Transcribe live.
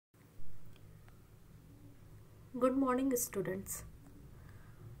Good morning, students.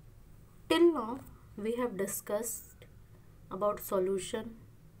 Till now, we have discussed about solution,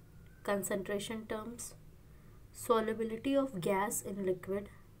 concentration terms, solubility of gas in liquid,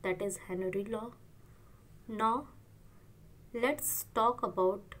 that is Henry law. Now, let's talk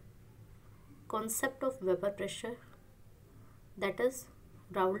about concept of vapor pressure, that is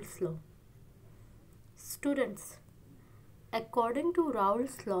Raults law. Students, according to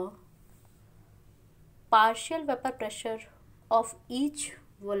Raults law, partial vapor pressure of each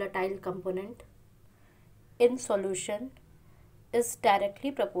volatile component in solution is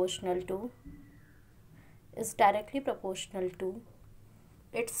directly proportional to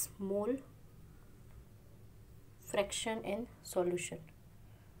its mole fraction in solution.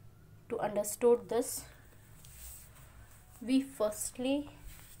 To understand this, we firstly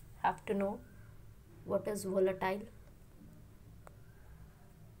have to know what is volatile.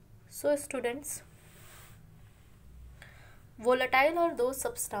 So students, volatile are those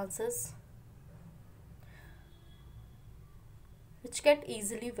substances which get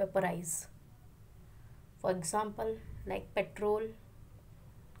easily vaporize. For example, like petrol,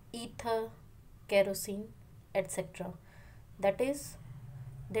 ether, kerosene, etc. That is,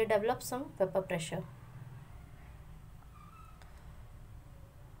 they develop some vapor pressure.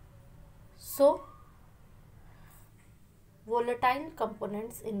 So, volatile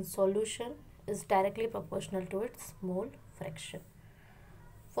components in solution is directly proportional to its mole fraction.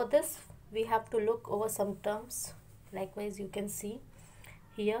 For this, we have to look over some terms. Likewise, you can see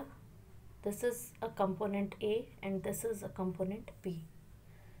here, this is a component A and this is a component B.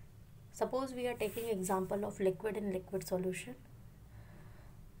 Suppose we are taking example of liquid in liquid solution,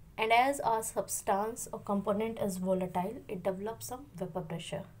 and as our substance or component is volatile, it develops some vapor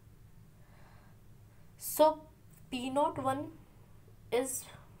pressure. So P01 is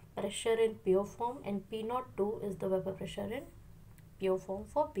pressure in pure form and P02 is the vapor pressure in pure form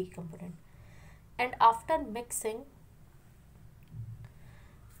for B component. And after mixing,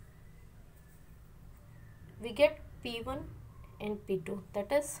 we get P1 and P2,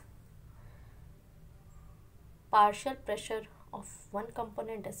 that is partial pressure of one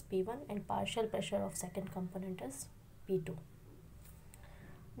component is P1 and partial pressure of second component is P2.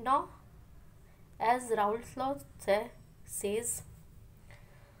 Now, as Raults law says,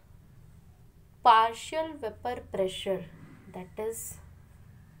 partial vapor pressure, that is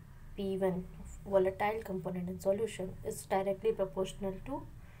P1 volatile component in solution, is directly proportional to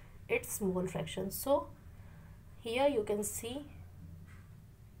its mole fraction. So here you can see,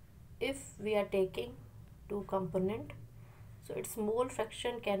 if we are taking two component, so its mole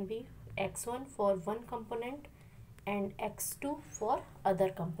fraction can be x1 for one component and x2 for other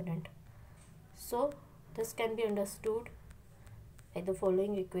component. So this can be understood by the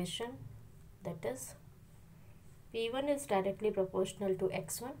following equation, that is P1 is directly proportional to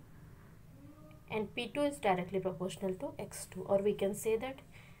x1 and P2 is directly proportional to x2, or we can say that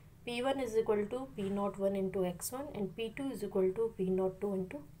P1 is equal to P01 into x1 and P2 is equal to P02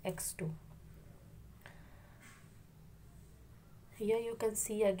 into x2. Here you can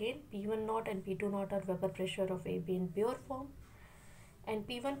see again P1 naught and P2 naught are vapor pressure of AB in pure form, and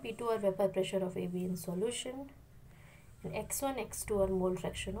P1, P2 are vapor pressure of AB in solution, and x1, x2 are mole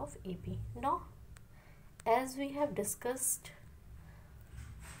fraction of AB. Now, as we have discussed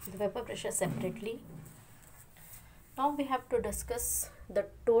the vapor pressure separately, now we have to discuss the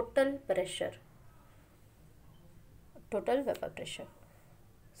total pressure, total vapor pressure.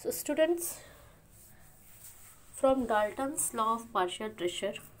 So students, from Dalton's law of partial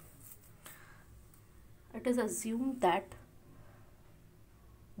pressure, it is assumed that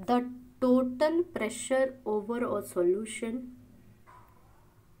the total pressure over a solution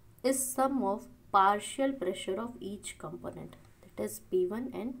is sum of partial pressure of each component, that is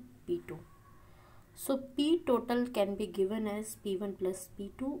P1 and P2. So P total can be given as P1 plus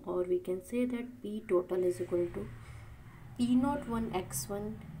P2, or we can say that P total is equal to P01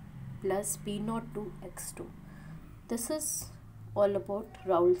 x1 plus P02 x2. This is all about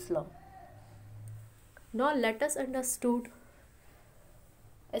Raults law. Now let us understand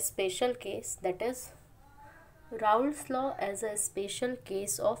a special case, that is Raults law as a special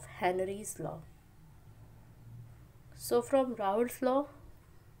case of Henry's law. So from Raults law,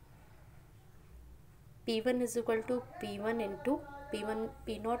 P1 is equal to P01 into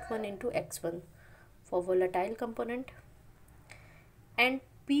x1 for volatile component, and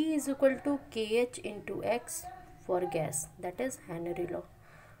P is equal to KH into X for gas, that is Henry law.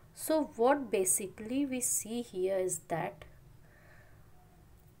 So what basically we see here is that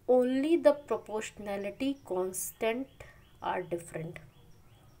only the proportionality constant are different,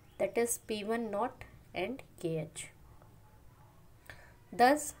 that is P1 naught and KH.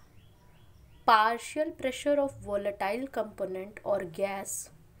 Thus, partial pressure of volatile component or gas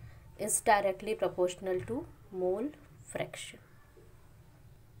is directly proportional to mole fraction.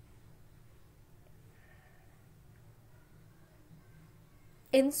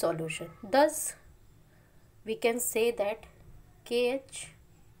 In solution, thus we can say that KH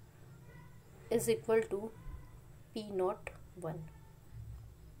is equal to P naught 1.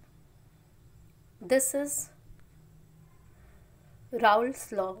 This is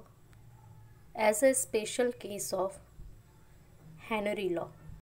Raults law as a special case of Henry law.